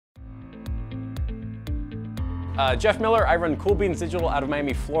Jeff Miller. I run CoolBeans Digital out of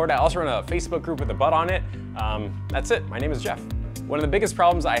Miami, Florida. I also run a Facebook group with a button on it. That's it. My name is Jeff. One of the biggest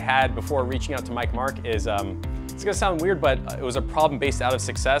problems I had before reaching out to Mike Mark is, it's gonna sound weird, but it was a problem based out of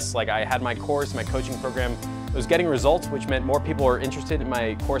success. Like I had my course, my coaching program. It was getting results, which meant more people were interested in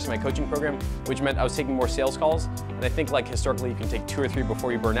my course and my coaching program, which meant I was taking more sales calls. And I think like historically you can take 2 or 3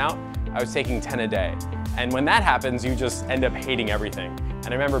 before you burn out. I was taking 10 a day. And when that happens, you just end up hating everything. And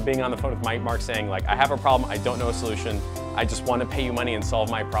I remember being on the phone with Mike Mark saying like, I have a problem, I don't know a solution. I just want to pay you money and solve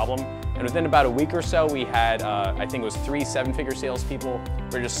my problem. And within about a week or so, we had, I think it was 3 7-figure salespeople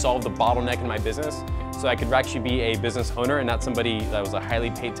who just solved the bottleneck in my business. So I could actually be a business owner and not somebody that was a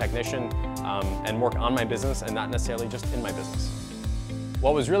highly paid technician and work on my business and not necessarily just in my business.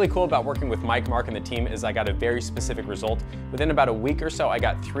 What was really cool about working with Mike Mark and the team is I got a very specific result. Within about a week or so, I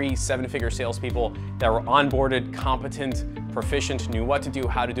got 3 7-figure salespeople that were onboarded, competent, proficient, knew what to do,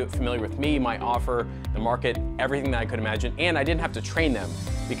 how to do it, familiar with me, my offer, the market, everything that I could imagine. And I didn't have to train them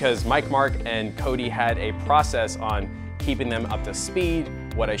because Mike Mark and Cody had a process on keeping them up to speed,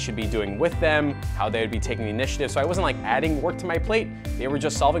 what I should be doing with them, how they would be taking the initiative. So I wasn't like adding work to my plate. They were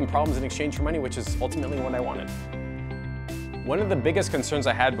just solving problems in exchange for money, which is ultimately what I wanted. One of the biggest concerns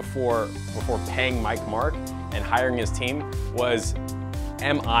I had before paying Mike Mark and hiring his team was,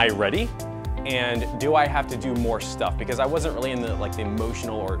 am I ready? And do I have to do more stuff? Because I wasn't really in the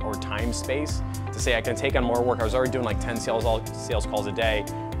emotional or time space to say I can take on more work. I was already doing like 10 sales calls a day,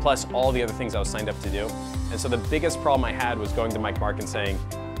 plus all the other things I was signed up to do. And so the biggest problem I had was going to Mike Mark and saying,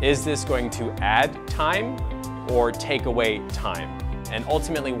 is this going to add time or take away time? And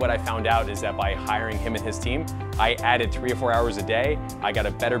ultimately what I found out is that by hiring him and his team, I added 3 or 4 hours a day. I got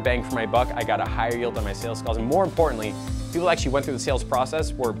a better bang for my buck. I got a higher yield on my sales calls. And more importantly, people actually went through the sales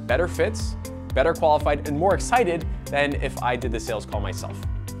process were better fits, better qualified, and more excited than if I did the sales call myself.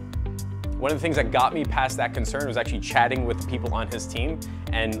 One of the things that got me past that concern was actually chatting with the people on his team.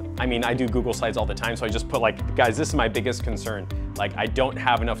 And I mean, I do Google Slides all the time, so I just put like, guys, this is my biggest concern. Like, I don't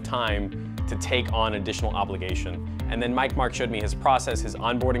have enough time to take on additional obligation. And then Mike Mark showed me his process, his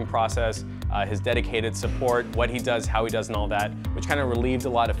onboarding process, his dedicated support, what he does, how he does, and all that, which kind of relieved a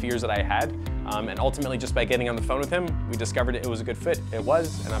lot of fears that I had. And ultimately, just by getting on the phone with him, we discovered it was a good fit. It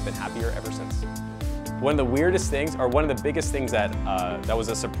was, and I've been happier ever since. One of the weirdest things, or one of the biggest things that was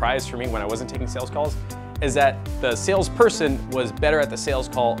a surprise for me when I wasn't taking sales calls, is that the salesperson was better at the sales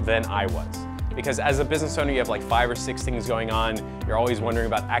call than I was. Because as a business owner, you have like 5 or 6 things going on. You're always wondering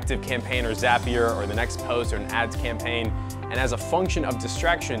about ActiveCampaign or Zapier or the next post or an ads campaign. And as a function of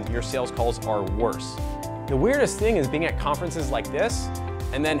distraction, your sales calls are worse. The weirdest thing is being at conferences like this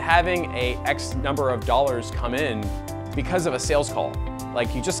and then having a X number of dollars come in because of a sales call.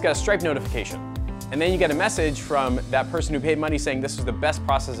 Like you just got a Stripe notification. And then you get a message from that person who paid money saying, this was the best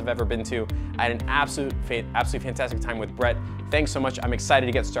process I've ever been to. I had an absolutely fantastic time with Brett. Thanks so much. I'm excited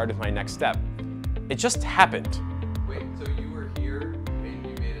to get started with my next step. It just happened. Wait, so you were here and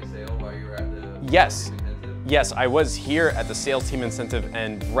you made a sale while you were at the Yes. Yes, I was here at the sales team incentive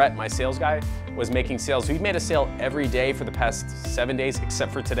and Brett, my sales guy, was making sales. We've made a sale every day for the past 7 days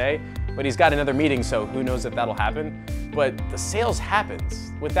except for today, but he's got another meeting, so who knows if that'll happen. But the sales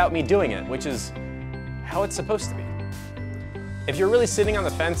happens without me doing it, which is how it's supposed to be. If you're really sitting on the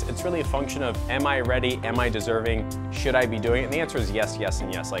fence, it's really a function of, am I ready? Am I deserving? Should I be doing it? And the answer is yes, yes,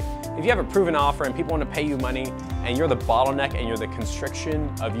 and yes. Like, if you have a proven offer and people want to pay you money and you're the bottleneck and you're the constriction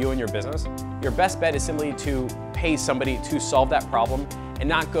of you and your business, your best bet is simply to pay somebody to solve that problem and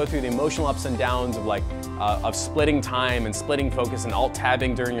not go through the emotional ups and downs of of splitting time and splitting focus and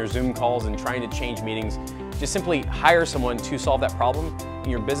alt-tabbing during your Zoom calls and trying to change meetings. Just simply hire someone to solve that problem and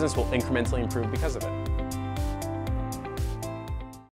your business will incrementally improve because of it.